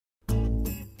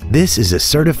This is a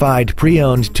certified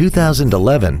pre-owned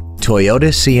 2011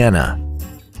 Toyota Sienna.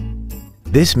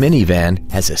 This minivan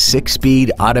has a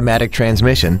 6-speed automatic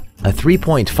transmission, a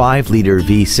 3.5-liter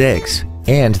V6,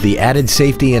 and the added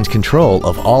safety and control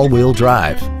of all-wheel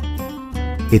drive.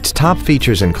 Its top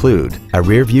features include a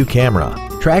rear-view camera,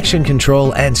 traction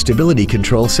control and stability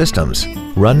control systems,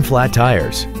 run-flat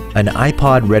tires, an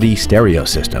iPod-ready stereo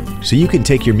system so you can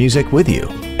take your music with you,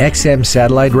 XM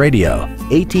satellite radio,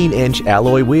 18-inch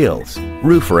alloy wheels,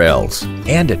 roof rails,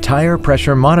 and a tire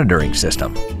pressure monitoring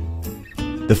system.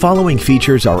 The following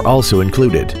features are also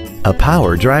included: a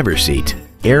power driver's seat,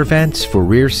 air vents for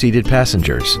rear-seated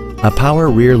passengers, a power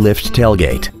rear lift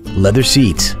tailgate, leather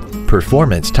seats,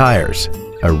 performance tires,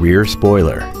 a rear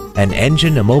spoiler, an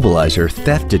engine immobilizer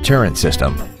theft deterrent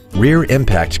system, rear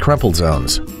impact crumple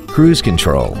zones, cruise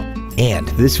control, and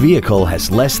this vehicle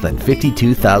has less than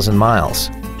 52,000 miles.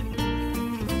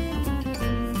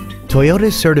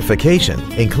 Toyota's certification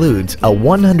includes a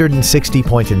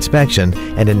 160-point inspection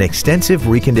and an extensive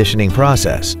reconditioning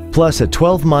process, plus a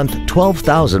 12-month,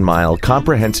 12,000-mile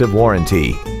comprehensive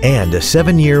warranty and a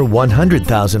 7-year,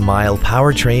 100,000-mile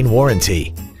powertrain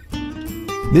warranty.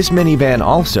 This minivan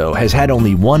also has had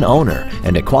only one owner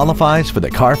and it qualifies for the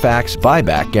Carfax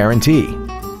buyback guarantee.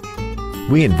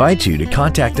 We invite you to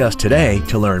contact us today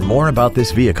to learn more about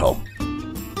this vehicle.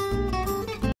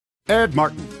 Ed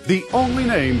Martin, the only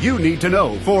name you need to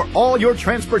know for all your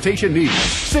transportation needs.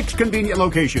 6 convenient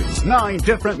locations, 9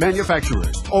 different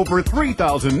manufacturers, over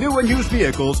 3,000 new and used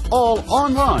vehicles, all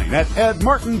online at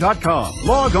edmartin.com.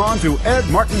 Log on to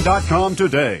edmartin.com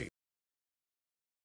today.